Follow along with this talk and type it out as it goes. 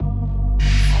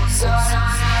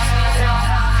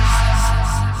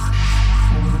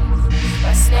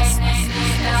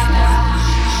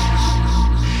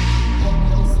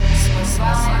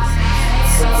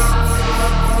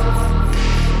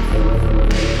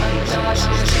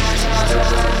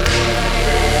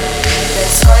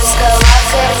Скользкого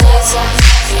карниза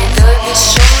иду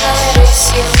бесшумной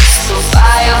рысью,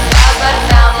 ступаю по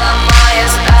бортам, ломая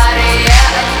старые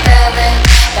антенны.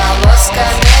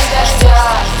 Полосками дождя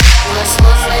нас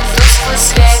лунный тусклый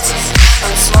светит.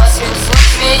 Он смотрит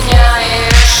вглубь меня и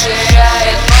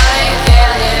расширяет мои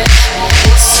вены.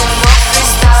 Укусы мокрый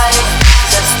стали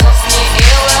за ступни и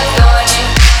ладони.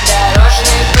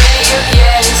 Дорожный пылью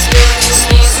елись люди,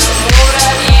 снизу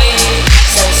муравьи.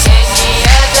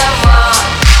 Соседние дома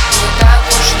не так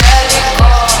уж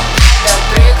далеко.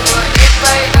 Допрыгну и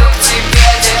пойду к тебе,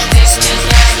 дождись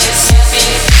меня, не спи.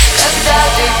 Когда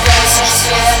ты гасишь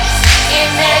свет и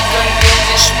мельком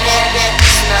видишь в небе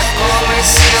знакомый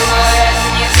силуэт,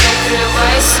 не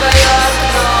закрывай свое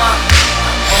окно.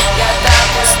 Я так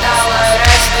устала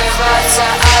разбиваться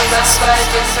об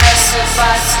асфальт и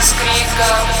просыпаться с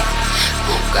криком,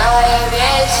 пугая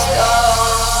весь дом.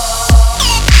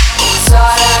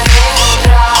 Узорами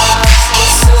трасс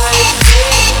рисует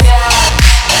тебя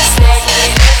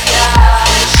последний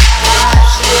этаж.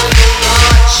 Каждую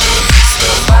ночь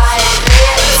скрывает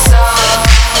лицо.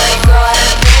 Мой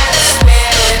город не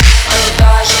спит, он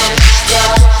тоже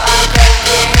ждет, пока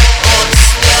ты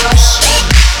уснешь.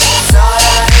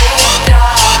 Узорами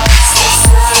трасс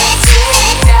рисует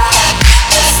тебя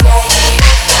последний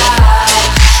этаж.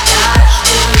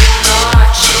 Каждую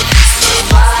ночь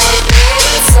скрывает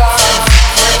лицо.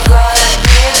 Мой город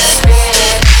не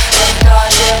спит, он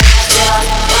тоже ждет,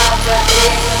 пока ты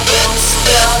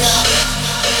уснешь.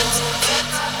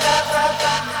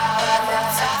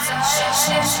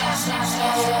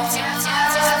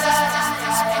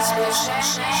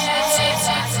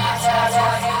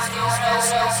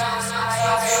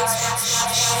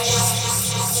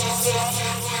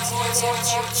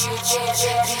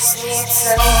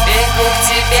 Бегу к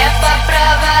тебе по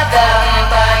проводам,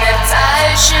 по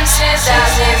мерцающим следам.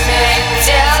 Имеет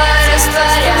тело,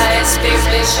 растворяясь в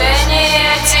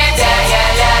приближении тебя. Я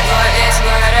лягу и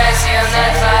сморозью на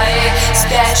твои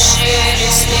спящие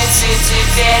ресницы.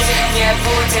 Теперь мне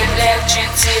будет легче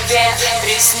тебе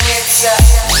присниться.